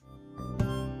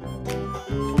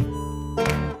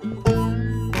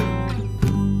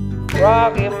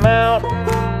Rocky Mountain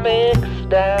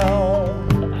Mixdown.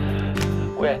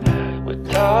 We're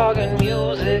talking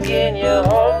music in your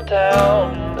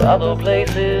hometown, other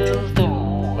places too.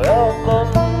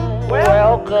 Welcome,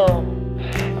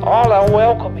 all are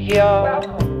welcome here. Rocky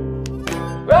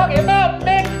Mountain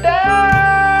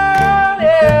Mixdown,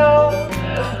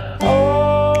 yeah.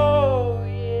 Oh,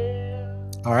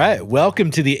 yeah. All right,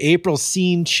 welcome to the April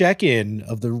scene check-in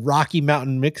of the Rocky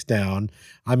Mountain Mixdown.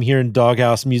 I'm here in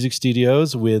Doghouse Music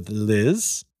Studios with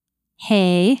Liz.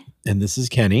 Hey. And this is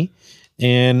Kenny.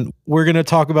 And we're going to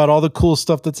talk about all the cool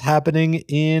stuff that's happening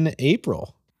in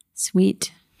April.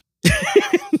 Sweet.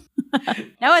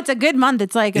 No, it's a good month.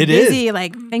 It's like busy,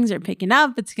 like things are picking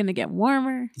up. It's going to get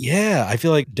warmer. Yeah, I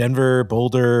feel like Denver,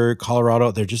 Boulder,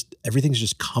 Colorado, everything's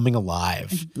just coming alive.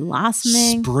 It's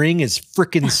blossoming. Spring is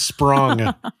freaking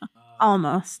sprung.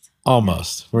 Almost.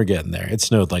 We're getting there. It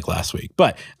snowed like last week.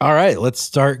 But all right, let's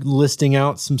start listing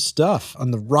out some stuff.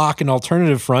 On the rock and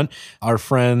alternative front, our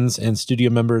friends and studio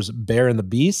members Bear and the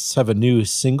Beasts have a new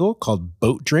single called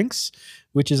Boat Drinks,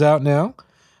 which is out now.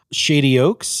 Shady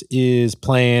Oaks is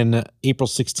playing April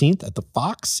 16th at the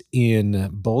Fox in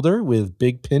Boulder with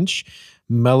Big Pinch,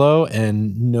 Mellow,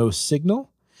 and No Signal.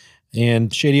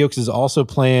 And Shady Oaks is also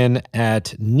playing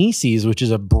at Nieces, which is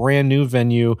a brand new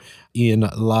venue in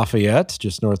Lafayette,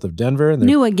 just north of Denver. And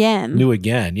New again,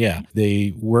 yeah.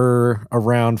 They were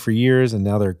around for years, and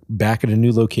now they're back at a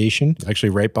new location,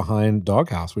 actually right behind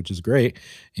Doghouse, which is great.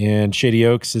 And Shady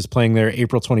Oaks is playing there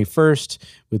April 21st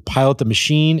with Pilot the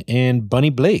Machine and Bunny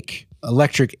Blake.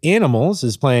 Electric Animals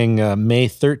is playing May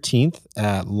 13th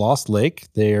at Lost Lake.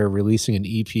 They are releasing an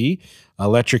EP.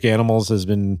 Electric Animals has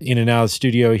been in and out of the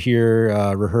studio here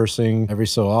rehearsing every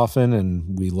so often,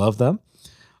 and we love them.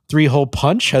 Three Hole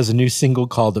Punch has a new single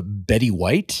called Betty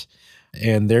White,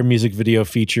 and their music video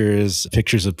features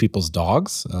pictures of people's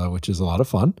dogs, which is a lot of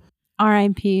fun.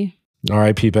 R.I.P.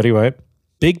 R.I.P. Betty White.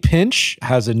 Big Pinch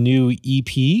has a new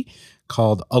EP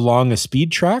called Along a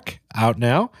Speed Track out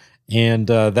now, and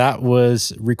that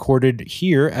was recorded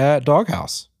here at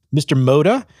Doghouse. Mr.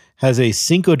 Moda has a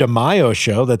Cinco de Mayo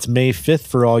show that's May 5th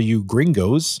for all you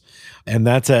gringos, and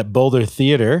that's at Boulder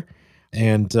Theater.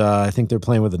 And I think they're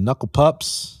playing with the Knuckle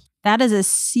Pups. That is a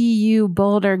CU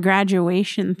Boulder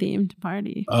graduation themed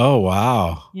party. Oh,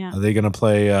 wow. Yeah. Are they going to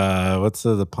play, what's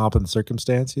the Pomp and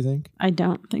Circumstance, you think? I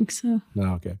don't think so.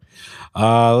 No, okay.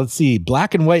 Let's see.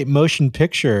 Black and White Motion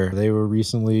Picture. They were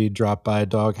recently dropped by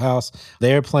Doghouse.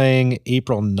 They are playing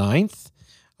April 9th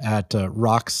at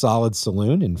Rock Solid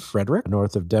Saloon in Frederick,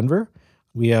 north of Denver.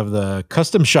 We have the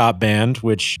Custom Shop Band,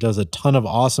 which does a ton of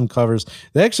awesome covers.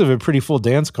 They actually have a pretty full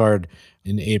dance card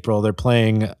in April. They're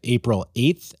playing April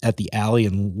 8th at the Alley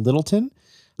in Littleton.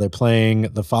 They're playing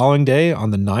the following day on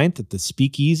the 9th at the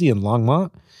Speakeasy in Longmont.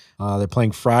 They're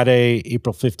playing Friday,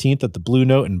 April 15th at the Blue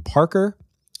Note in Parker.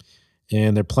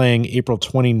 And they're playing April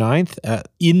 29th at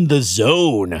In the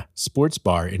Zone Sports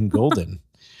Bar in Golden.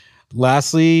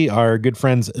 Lastly, our good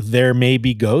friends There May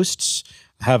Be Ghosts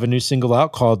have a new single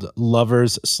out called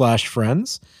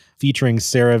Lovers/Friends featuring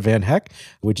Sarah Van Heck,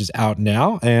 which is out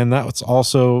now. And that's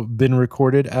also been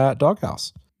recorded at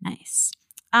Doghouse. Nice.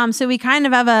 So we kind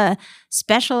of have a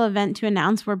special event to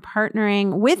announce. We're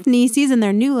partnering with Nieces in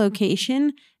their new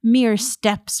location, mere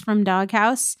steps from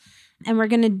Doghouse. And we're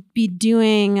going to be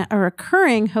doing a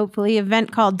recurring, hopefully,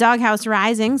 event called Doghouse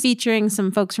Rising, featuring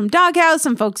some folks from Doghouse,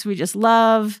 some folks we just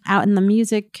love out in the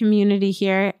music community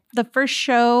here. The first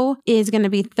show is going to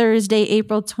be Thursday,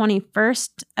 April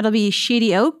 21st. It'll be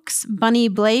Shady Oaks, Bunny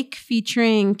Blake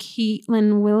featuring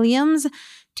Caitlin Williams,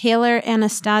 Taylor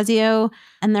Anastasio,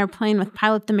 and they're playing with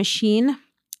Pilot the Machine.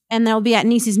 And they'll be at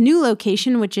Nieces' new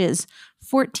location, which is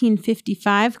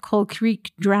 1455 Coal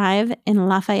Creek Drive in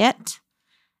Lafayette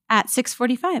at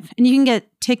 6:45. And you can get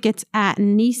tickets at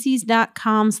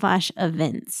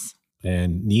nieces.com/events.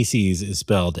 And Nieces is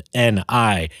spelled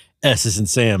N-I. S as in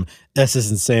Sam, S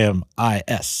as in Sam,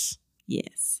 I-S.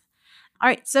 Yes. All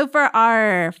right. So for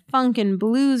our funk and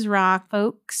blues rock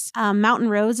folks, Mountain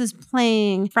Rose is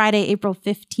playing Friday, April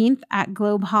 15th at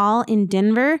Globe Hall in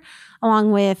Denver,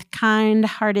 along with Kind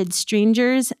Hearted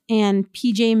Strangers and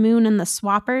PJ Moon and the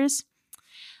Swappers.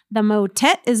 The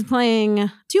Motet is playing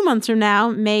 2 months from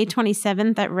now, May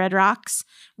 27th at Red Rocks,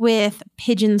 with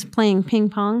Pigeons playing ping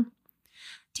pong.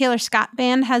 Taylor Scott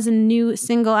Band has a new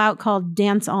single out called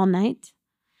Dance All Night.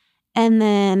 And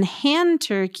then Hand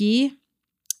Turkey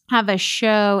have a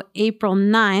show April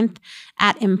 9th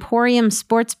at Emporium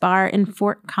Sports Bar in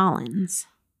Fort Collins.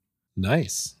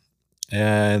 Nice.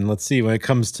 And let's see, when it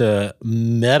comes to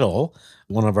metal,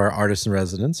 one of our artists in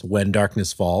residence, When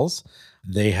Darkness Falls,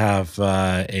 they have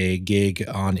a gig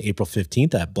on April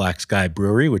 15th at Black Sky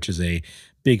Brewery, which is a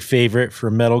big favorite for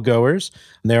metal goers.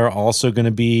 And they're also going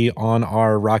to be on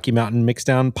our Rocky Mountain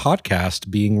Mixdown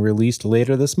podcast being released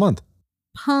later this month.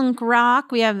 Punk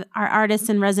rock, we have our artists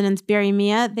in residence, Barry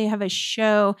Mia. They have a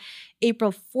show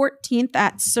April 14th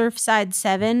at Surfside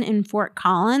 7 in Fort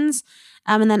Collins.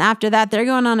 And then after that, they're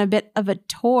going on a bit of a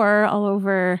tour all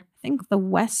over, I think, the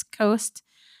West Coast.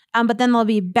 But then they'll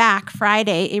be back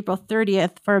Friday, April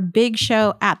 30th, for a big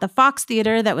show at the Fox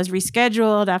Theater that was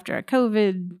rescheduled after a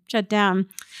COVID shutdown.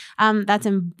 That's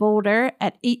in Boulder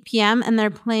at 8 p.m. And they're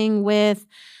playing with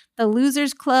the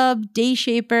Losers Club, Day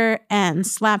Shaper, and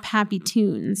Slap Happy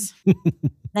Tunes.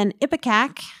 Then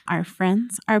Ipecac, our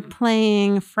friends, are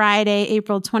playing Friday,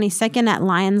 April 22nd at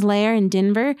Lion's Lair in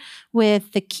Denver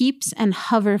with The Keeps and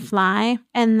Hoverfly.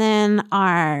 And then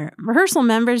our rehearsal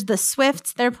members, the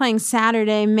Swifts, they're playing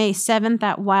Saturday, May 7th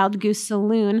at Wild Goose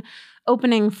Saloon,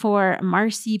 opening for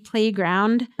Marcy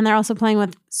Playground. And they're also playing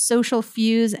with Social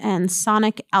Fuse and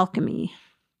Sonic Alchemy.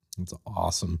 That's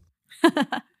awesome.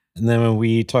 And then when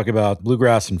we talk about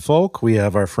bluegrass and folk, we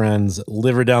have our friends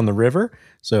Liver Down the River.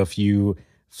 So if you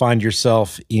find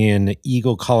yourself in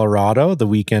Eagle, Colorado, the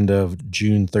weekend of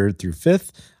June 3rd through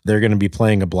 5th, they're going to be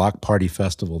playing a block party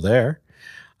festival there.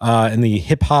 In the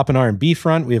hip hop and R&B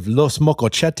front, we have Los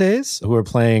Mocochetes, who are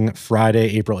playing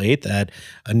Friday, April 8th at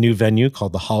a new venue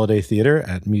called the Holiday Theater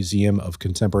at Museum of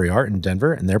Contemporary Art in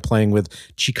Denver. And they're playing with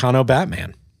Chicano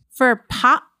Batman. For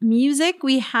pop music,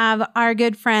 we have our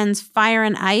good friends Fire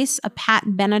and Ice, a Pat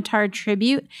Benatar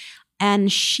tribute,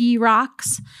 and She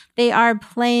Rocks. They are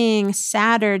playing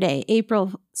Saturday,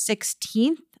 April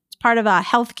 16th. It's part of a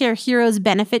Healthcare Heroes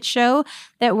benefit show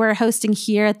that we're hosting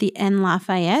here at the N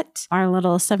Lafayette, our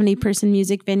little 70-person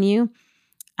music venue.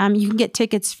 You can get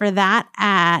tickets for that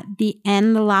at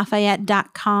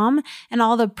thenlafayette.com. And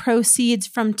all the proceeds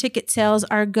from ticket sales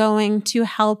are going to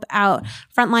help out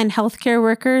frontline healthcare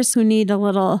workers who need a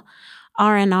little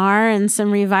R&R and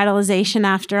some revitalization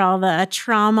after all the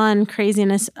trauma and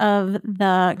craziness of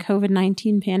the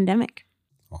COVID-19 pandemic.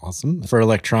 Awesome. For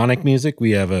electronic music,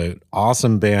 we have an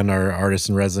awesome band, our artist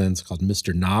in residence called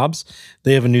Mr. Knobs.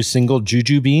 They have a new single,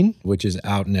 Juju Bean, which is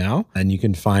out now, and you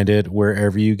can find it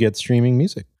wherever you get streaming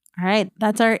music. All right.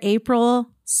 That's our April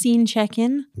scene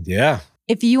check-in. Yeah.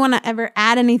 If you want to ever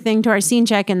add anything to our scene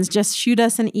check-ins, just shoot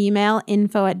us an email,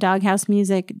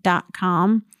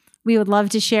 info@doghousemusic.com. We would love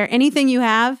to share anything you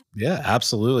have. Yeah,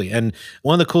 absolutely. And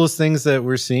one of the coolest things that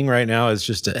we're seeing right now is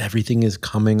just everything is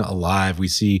coming alive. We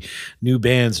see new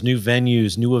bands, new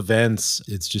venues, new events.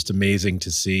 It's just amazing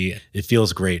to see. It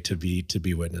feels great to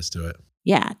be witness to it.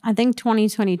 Yeah, I think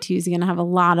 2022 is going to have a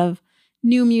lot of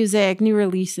new music, new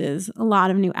releases, a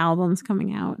lot of new albums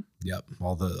coming out. Yep,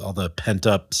 all the pent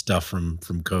up stuff from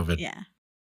COVID. Yeah.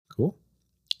 Cool.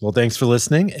 Well, thanks for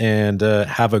listening, and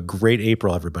have a great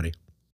April, everybody.